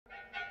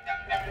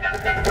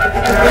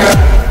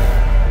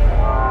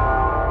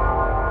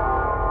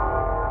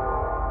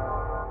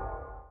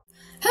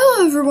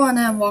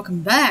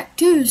welcome back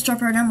to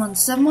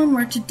Teardown,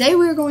 where today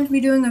we are going to be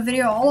doing a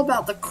video all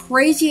about the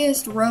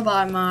craziest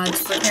robot mods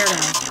for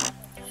Teardown.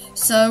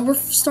 So we're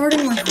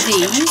starting with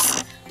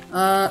these.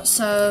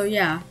 So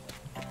yeah,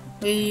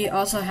 we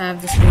also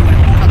have this one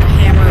called the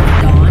Hammer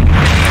of Dawn.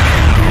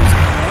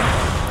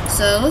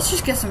 So let's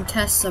just get some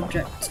test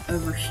subjects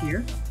over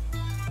here.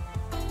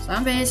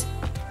 Zombies,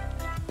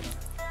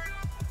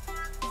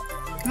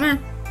 come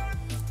on.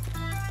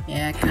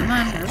 Yeah, come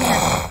on, over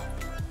here.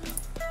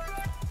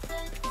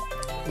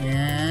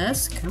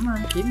 Yes, come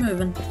on, keep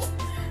moving.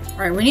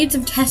 Alright, we need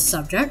some test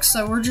subjects,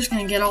 so we're just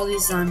gonna get all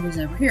these zombies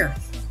over here.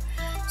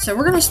 So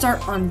we're gonna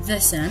start on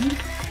this end,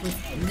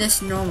 with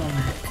this normal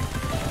mech.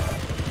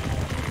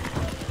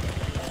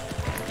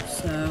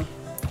 So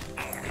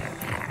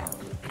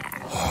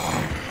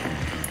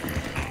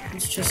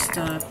it's just,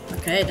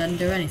 okay, it doesn't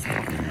do anything.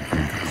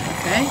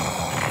 Okay,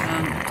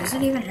 does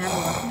it even have a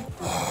weapon?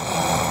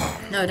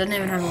 No, it doesn't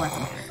even have a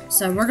weapon.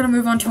 So we're gonna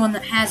move on to one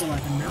that has a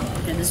weapon now.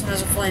 Okay, this one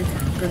has a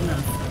flamethrower. Good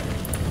enough.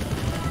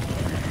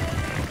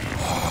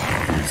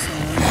 Okay, so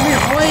come here,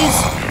 boys.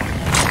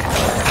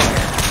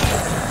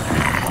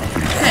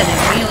 Okay, they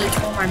immediately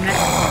tore my mech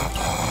apart.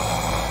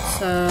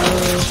 So,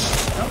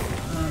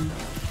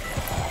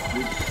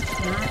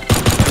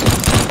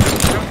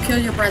 don't kill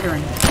your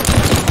brethren.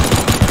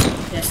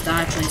 Yes,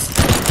 die, please.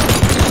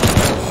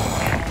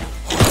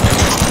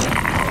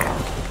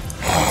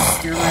 Yes,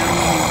 steer right on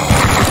the.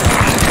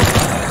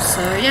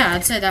 So yeah,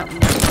 I'd say that one.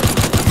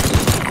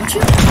 Would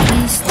you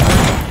please stop?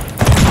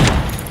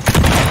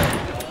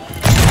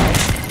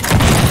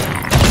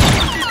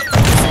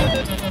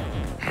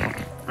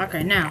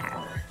 Okay,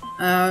 now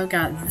I've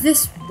got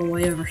this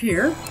boy over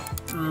here. Does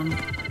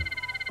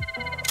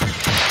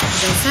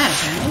that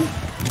apparently?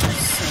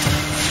 So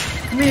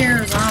come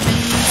here,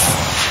 zombies.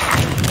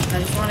 I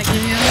just want to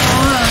give you a little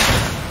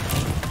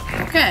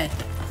hug. Okay,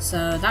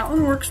 so that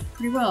one works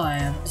pretty well, I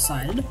have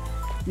decided.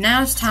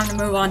 Now it's time to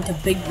move on to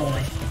Big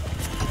Boy.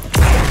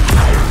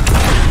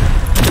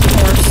 Of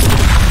course.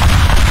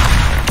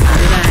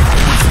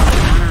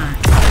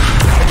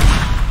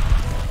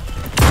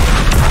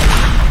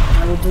 I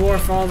will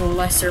dwarf all the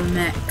lesser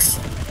mechs.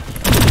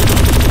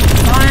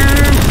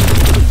 Fire!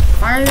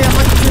 Fire the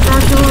electric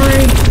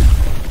artillery!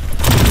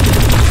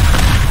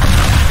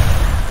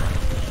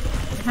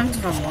 What happens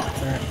if I walk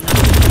through it?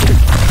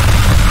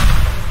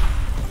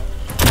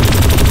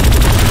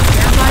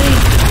 Everybody,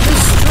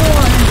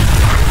 destroy!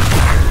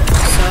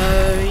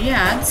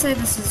 Yeah, I'd say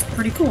this is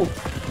pretty cool.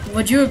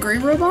 Would you agree,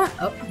 Robot?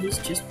 Oh, he's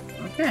just...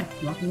 okay,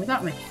 walking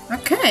without me.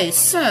 Okay,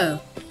 so...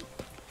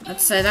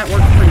 I'd say that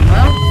worked pretty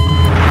well.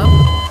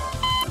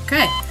 Oh,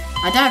 okay.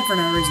 I died for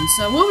no reason,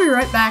 so we'll be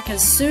right back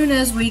as soon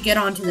as we get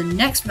on to the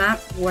next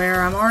map,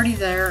 where I'm already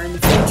there in the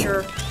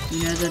future.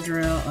 You know the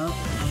drill. Oh,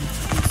 I'm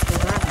still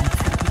driving.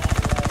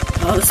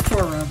 Oh, this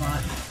poor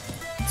robot.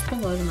 It's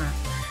below the map.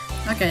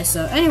 Okay,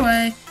 so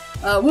anyway...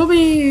 we'll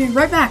be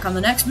right back on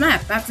the next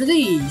map after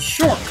these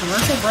short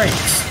commercial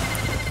breaks.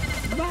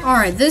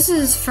 Alright, this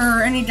is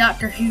for any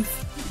Doctor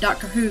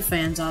Who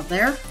fans out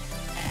there.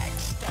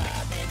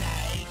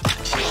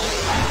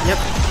 Yep.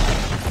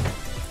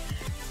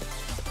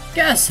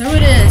 Guess who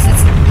it is?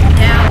 It's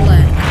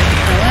Galek.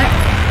 Galek?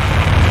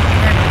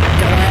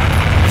 Galek.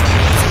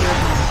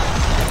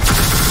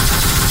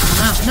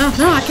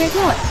 No, I can't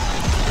kill it.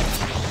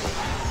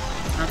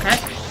 Okay.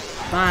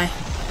 Bye.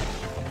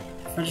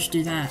 I'll just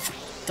do that.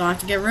 Don't have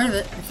to get rid of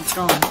it if it's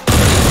gone.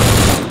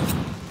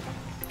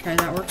 Okay,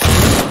 that works.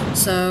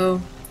 So,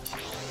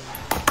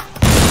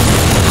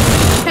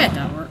 okay,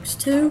 that works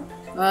too.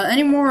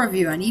 Any more of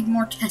you? I need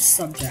more test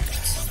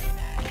subjects.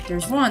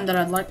 There's one that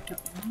I'd like to.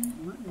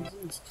 What is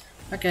this?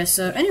 Okay,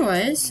 so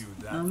anyways,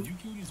 oh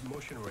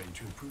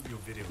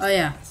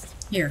yeah,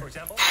 here.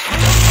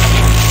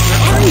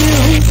 Where are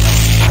you?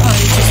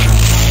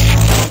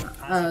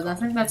 Oh, I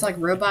think that's like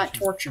robot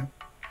torture.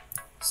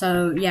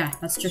 So, yeah,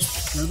 that's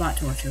just robot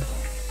torture.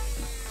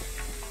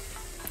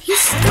 He's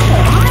still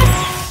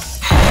alive?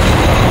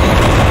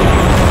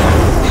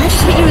 I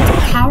just hit you with the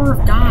power of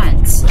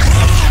gods.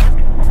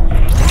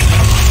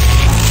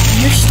 And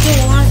you're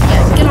still alive?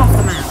 Yeah, get off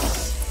the map.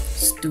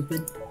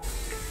 Stupid.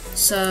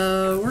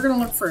 So, we're gonna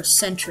look for a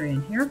sentry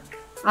in here.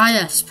 Ah,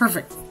 yes,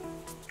 perfect.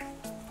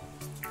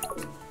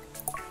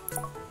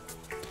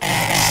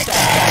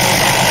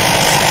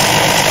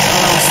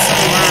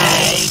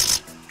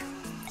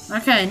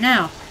 Okay,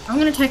 now, I'm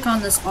gonna take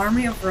on this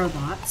army of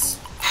robots.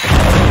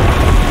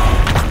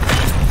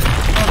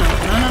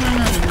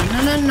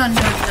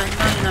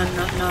 Oh,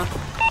 no.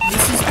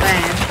 This is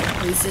bad.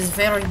 This is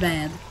very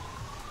bad.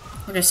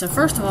 Okay, so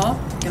first of all,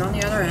 get on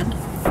the other end.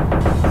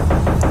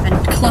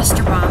 And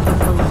cluster bomb them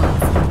for love.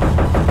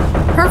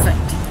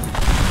 Perfect!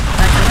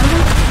 That got rid of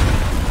them?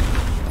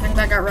 I think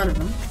that got rid of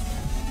them.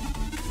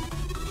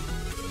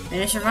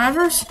 Any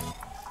survivors?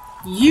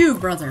 You,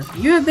 brother,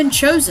 you have been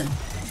chosen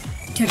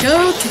to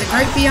go to the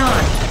great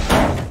beyond.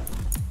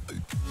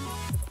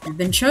 You've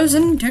been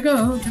chosen to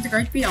go to the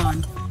great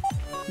beyond.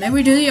 May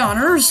we do the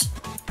honors?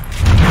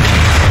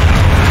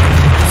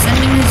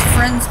 Sending his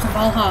friends to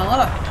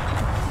Valhalla.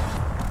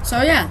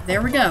 So yeah,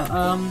 there we go.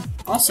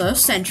 Also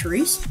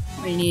sentries.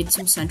 We need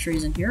some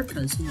sentries in here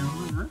because you know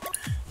why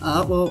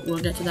not. We'll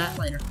get to that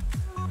later.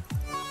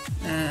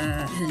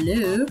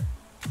 Hello.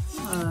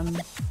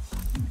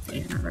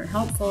 Okay, not very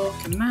helpful.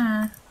 Come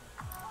on.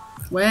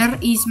 Where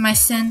is my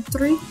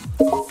sentry?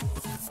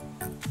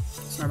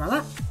 Sorry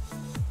about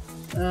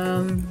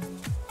that.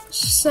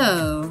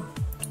 So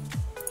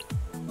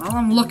while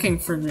I'm looking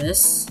for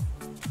this,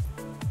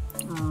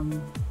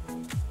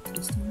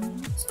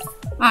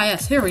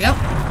 yes, here we go.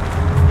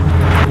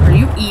 Are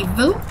you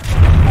evil?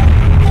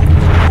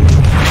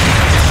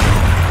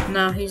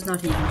 No, he's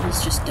not evil.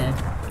 He's just dead.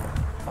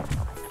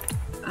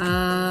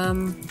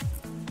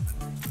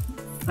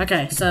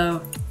 Okay,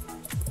 so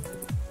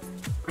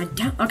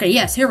okay,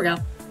 yes, here we go.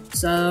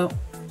 So,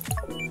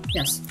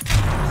 yes.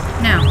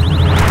 Now,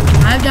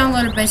 I've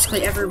downloaded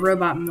basically every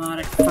robot mod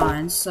I can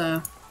find,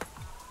 so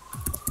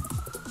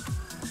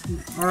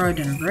RO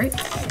dinner, right?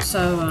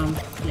 So,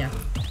 yeah.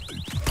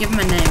 Give him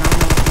a name, I don't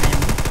know what the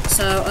name is.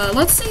 So,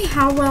 let's see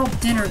how well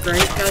Dinner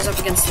Great goes up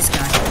against this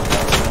guy.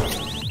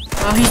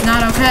 Oh, he's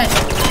not okay.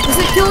 Is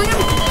it killing him?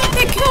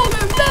 It killed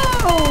him! No!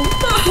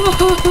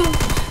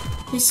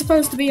 He's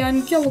supposed to be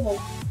unkillable.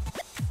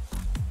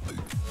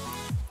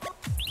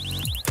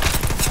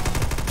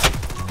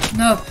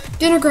 No.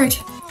 Dinner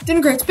Great!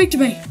 Dinner Great, speak to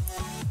me!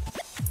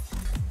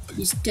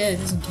 He's dead,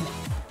 isn't he?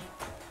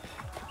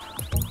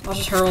 I'll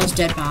just hurl his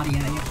dead body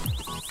at you.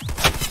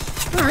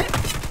 Alright.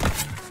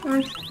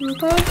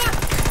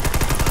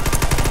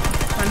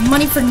 My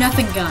money for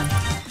nothing gun.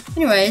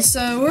 Anyway,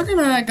 so we're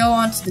gonna go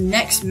on to the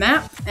next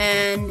map,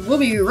 and we'll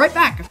be right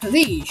back after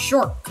these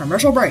short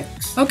commercial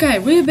breaks. Okay,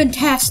 we have been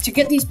tasked to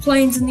get these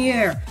planes in the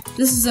air.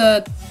 This is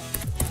I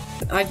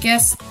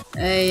guess,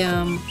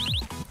 a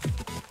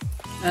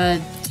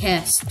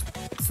test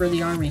for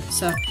the army.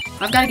 So,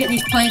 I've got to get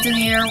these planes in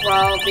the air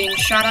while being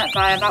shot at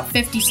by about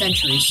 50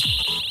 sentries.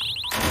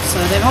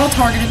 So, they've all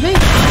targeted me.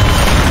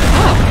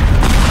 Oh.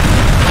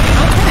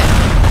 Okay.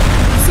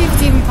 Let's see if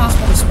it's even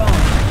possible to spawn.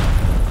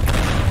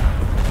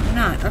 Or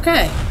not.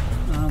 Okay.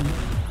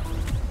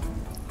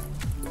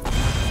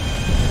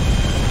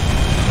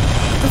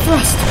 The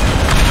thrust.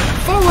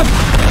 Forward.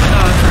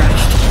 Oh, I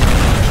crashed.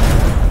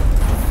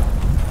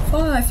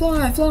 Fly,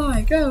 fly,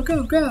 fly. Go,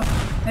 go, go.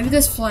 Maybe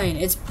this plane.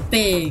 It's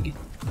big.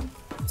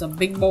 It's a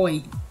big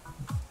boy.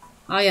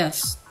 Ah,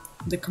 yes.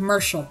 The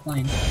commercial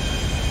plane.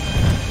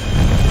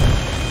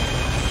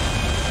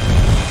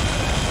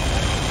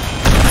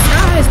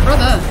 Guys,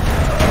 brother.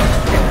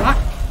 What?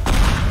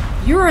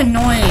 You're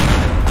annoying.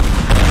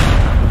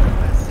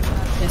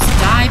 Just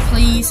die,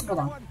 please. Hold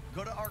on.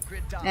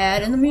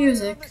 Add in the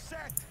music.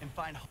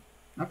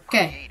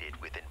 Okay.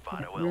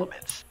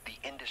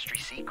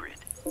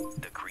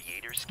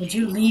 Would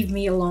you leave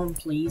me alone,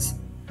 please?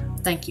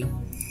 Thank you.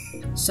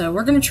 So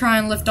we're gonna try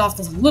and lift off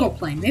this little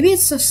plane. Maybe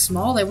it's so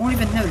small they won't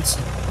even notice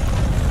it.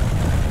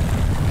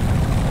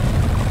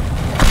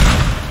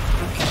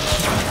 Okay.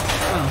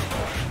 Oh.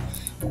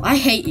 Well, I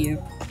hate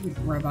you,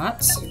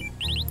 robots.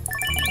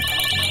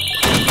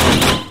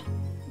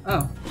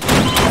 Oh.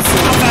 Let's see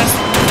how fast.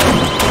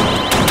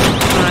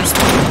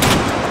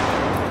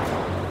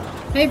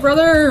 Hey,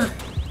 brother!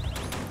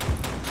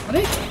 What are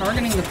you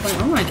targeting the plane?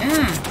 Oh my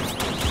god.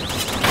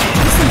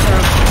 These things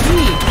are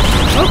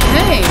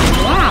okay,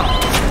 wow.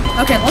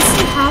 Okay, let's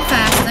see how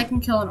fast they can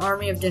kill an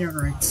army of dinner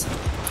greats.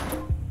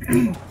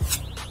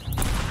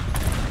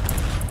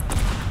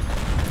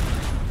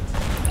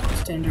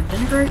 Standard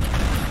dinner grate.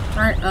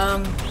 Alright,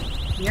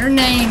 your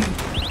name.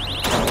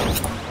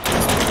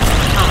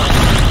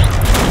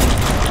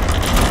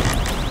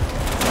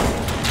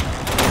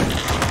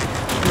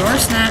 You are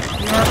Snap,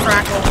 you are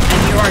Crackle,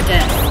 and you are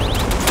Death.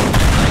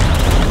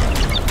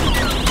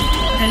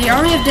 Okay, the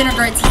army of dinner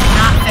greats is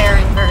not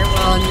faring very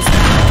well in this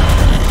battle.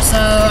 So,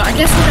 I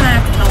guess we're gonna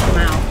have to help him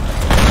out.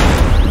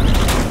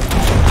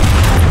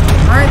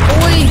 Alright,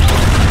 boy!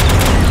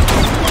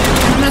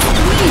 You're gonna mess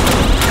with me!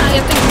 How do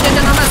you think you're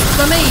gonna mess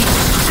with me?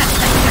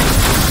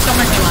 Don't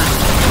make me laugh.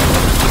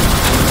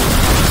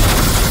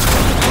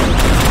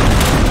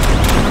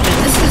 Okay,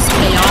 this is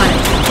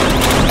chaotic.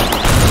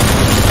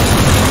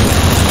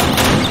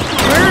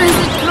 Where is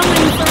it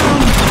coming from?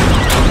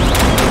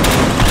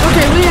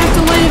 Okay, we have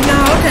to leave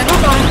now. Okay,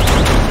 bye-bye.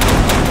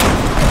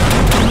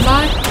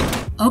 Bye.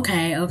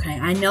 Okay,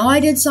 I know I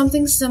did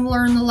something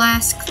similar in the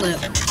last clip,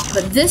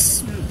 but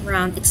this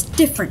round, it's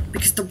different,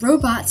 because the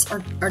robots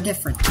are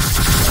different.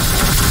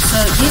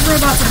 So, these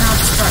robots are now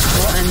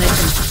destructible, and they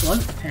can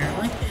float,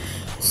 apparently.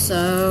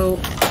 So,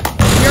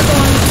 we're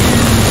going to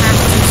have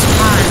to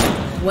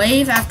survive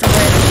wave after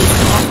wave of these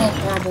awful,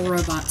 horrible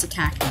robots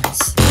attacking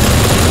us.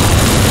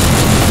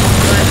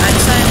 But I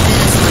decided to do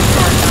this in my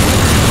car.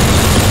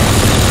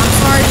 I'm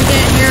sorry you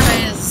can't hear me,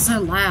 it's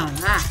so loud.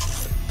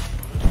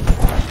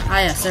 Ah,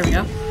 yes, there we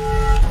go. There we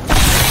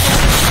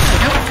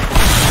go.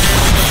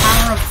 And the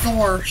power of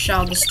Thor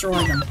shall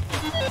destroy them.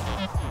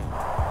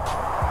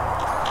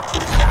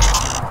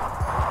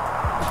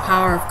 The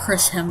power of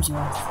Chris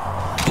Hemsworth.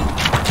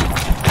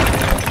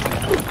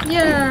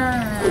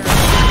 Yeah!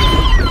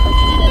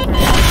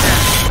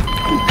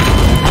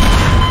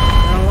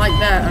 like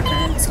that.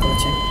 Okay, it's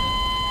glitching.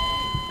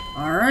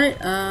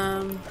 Alright,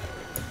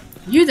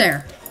 you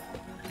there.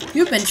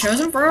 You've been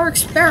chosen for our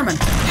experiment.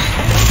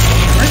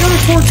 We're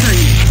gonna torture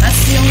you.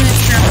 That's the only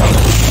experiment.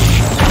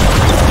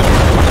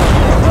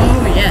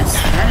 Oh, yes.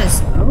 That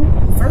is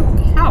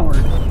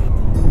overpowered.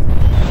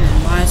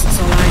 And why is this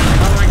so laggy?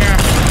 Oh my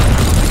gosh.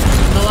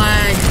 The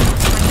lag.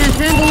 I can't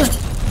handle it.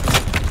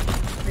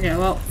 Okay,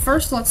 well,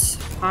 first let's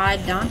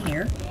hide down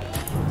here.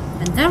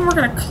 And then we're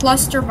gonna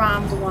cluster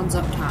bomb the ones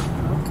up top.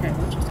 Okay,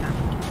 what just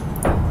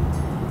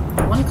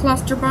happened? One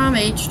cluster bomb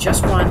each,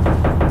 just one.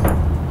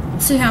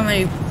 Let's see how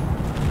many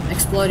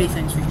explodey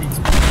things we can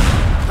explode.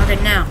 Okay,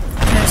 now,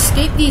 to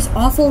escape these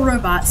awful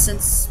robots,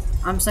 since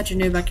I'm such a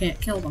noob I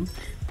can't kill them.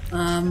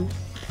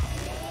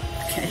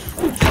 Okay.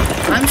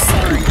 I'm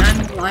sorry.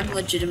 I'm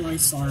legitimately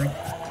sorry.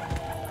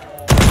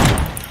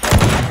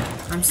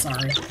 I'm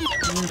sorry.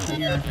 I'm gonna put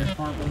you out of your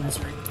horrible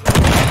misery.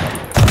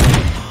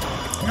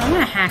 You know, I'm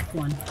gonna hack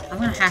one. I'm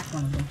gonna hack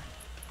one of them.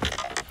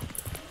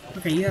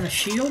 Okay, you have a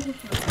shield? Okay,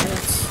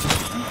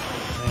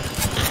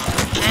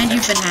 and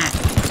you've been hacked.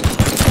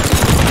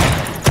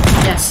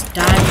 Yes,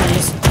 die,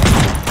 please.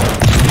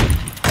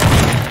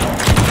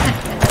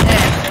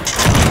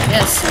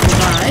 Yes, you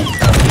died.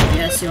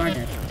 Yes, you are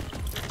dead.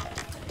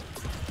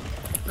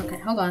 Okay,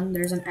 hold on.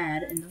 There's an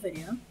ad in the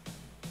video.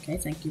 Okay,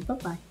 thank you.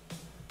 Bye-bye.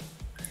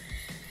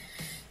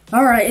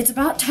 Alright, it's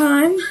about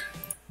time.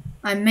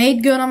 I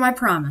made good on my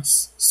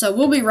promise. So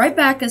we'll be right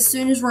back as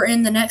soon as we're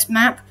in the next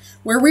map,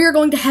 where we are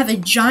going to have a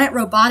giant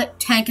robotic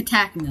tank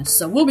attacking us.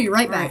 So we'll be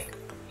right back.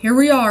 Here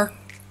we are.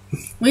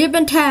 We have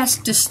been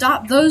tasked to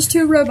stop those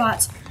two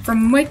robots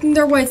from making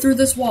their way through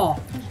this wall.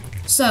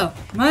 So,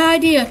 my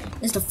idea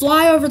is to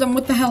fly over them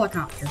with the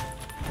helicopter.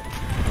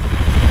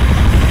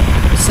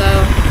 So,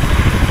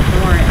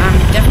 don't worry, I'm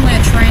definitely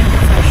a trained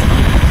professional.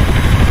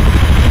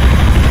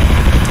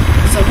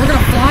 So we're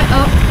gonna fly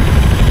up.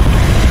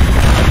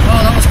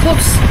 Oh, that was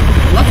close.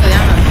 Luckily,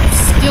 I'm a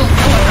skilled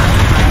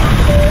helicopter pilot.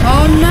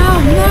 Oh no,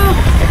 no!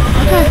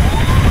 Okay.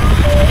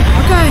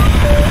 Okay,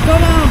 go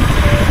down.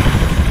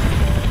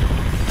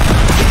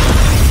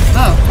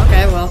 Oh,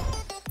 okay, well,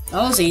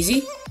 that was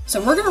easy. So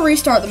we're gonna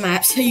restart the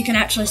map so you can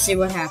actually see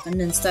what happened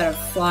instead of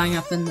flying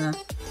up in the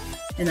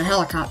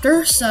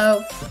helicopter.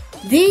 So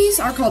these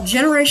are called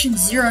Generation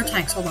 0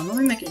 tanks. Hold on, let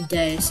me make it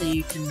day so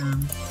you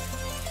can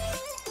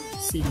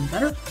see them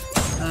better.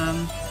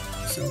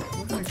 So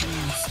we're gonna do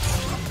this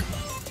truck.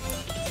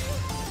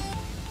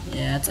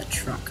 Yeah, it's a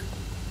truck.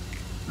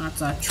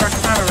 That's a truck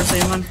if I've ever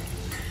seen one.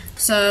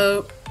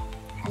 So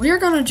we're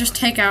gonna just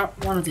take out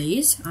one of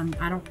these.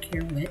 I don't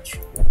care which.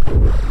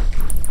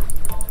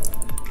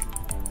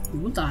 Who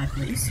will die,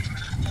 please?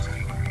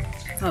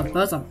 Oh,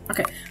 both of them.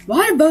 Okay.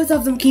 Why do both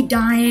of them keep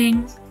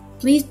dying?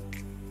 Please,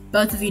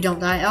 both of you don't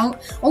die.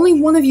 Only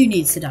one of you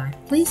needs to die.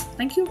 Please?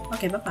 Thank you?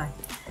 Okay, bye-bye.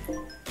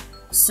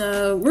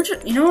 So, we're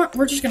just, you know what?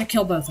 We're just gonna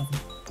kill both of them.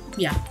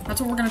 Yeah,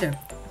 that's what we're gonna do.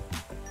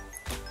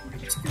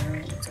 Let's go,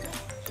 let's go.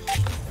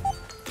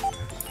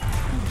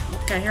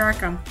 Okay, here I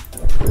come.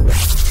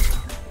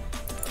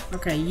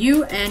 Okay,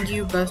 you and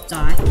you both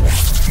die.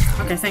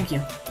 Okay, thank you.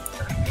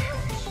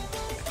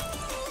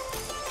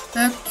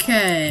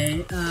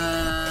 Okay,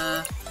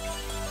 0.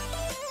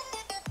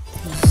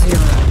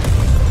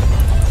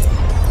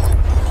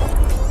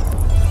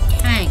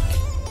 Tank.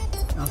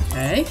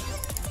 Okay.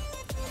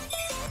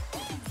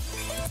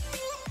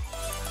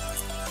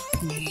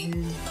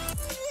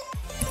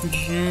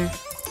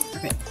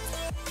 Okay.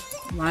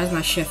 Why is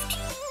my shift?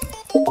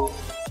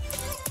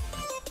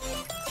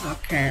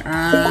 Okay,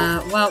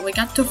 well, we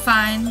got to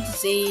find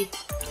the...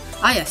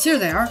 Ah, yes, here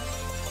they are.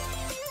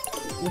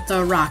 With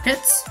the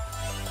rockets.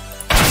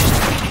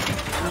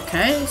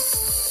 Okay,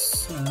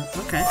 so,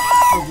 okay.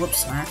 Oh,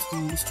 whoops, I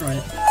accidentally destroyed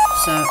it.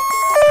 So,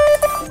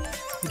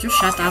 would you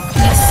shut up,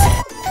 please?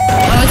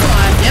 Oh, it's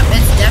alive. Yep,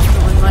 it's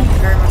definitely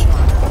very much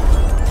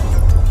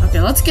alive.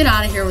 Okay, let's get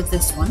out of here with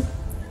this one.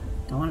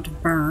 Don't want it to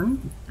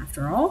burn,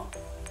 after all.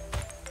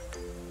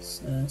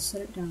 So,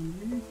 set it down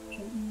here,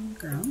 gently on the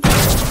ground.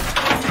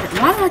 Okay,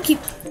 why do I keep...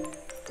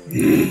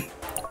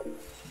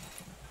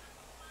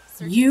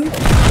 You...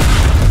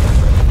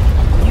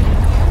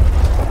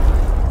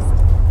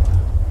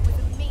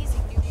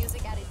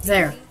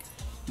 There.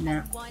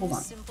 Now, hold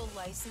on.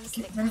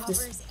 Get rid of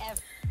this.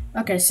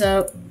 Okay,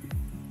 so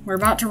we're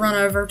about to run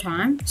over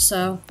time,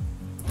 so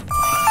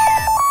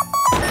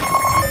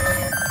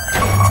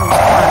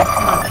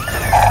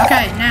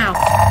okay, now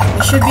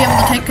we should be able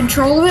to take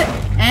control of it,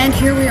 and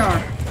here we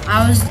are.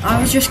 I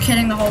was just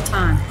kidding the whole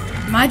time.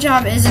 My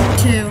job isn't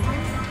to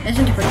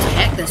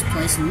protect this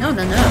place. No,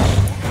 no, no.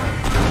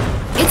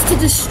 It's to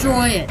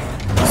destroy it.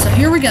 So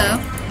here we go.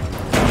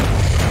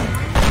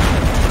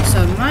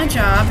 So my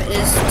job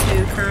is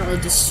to currently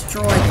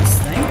destroy this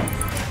thing.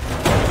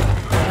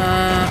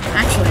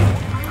 Actually,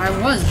 I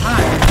was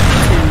hired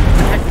to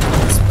protect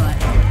this, but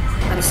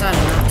I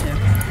decided not to.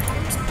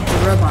 The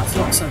robots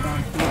look so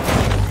darn cool.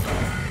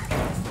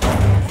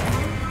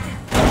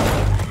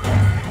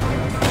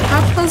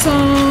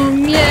 Awesome!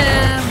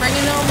 Yeah,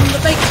 bringing on the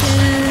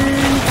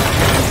bacon!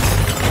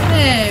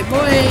 Hey,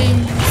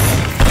 boys!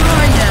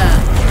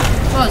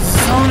 Oh,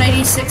 Zone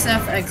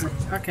 86F exit.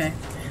 Okay.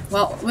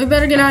 Well, we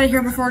better get out of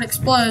here before it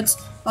explodes.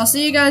 I'll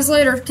see you guys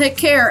later. Take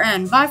care,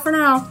 and bye for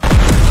now.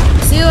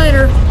 See you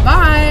later.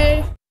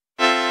 Bye!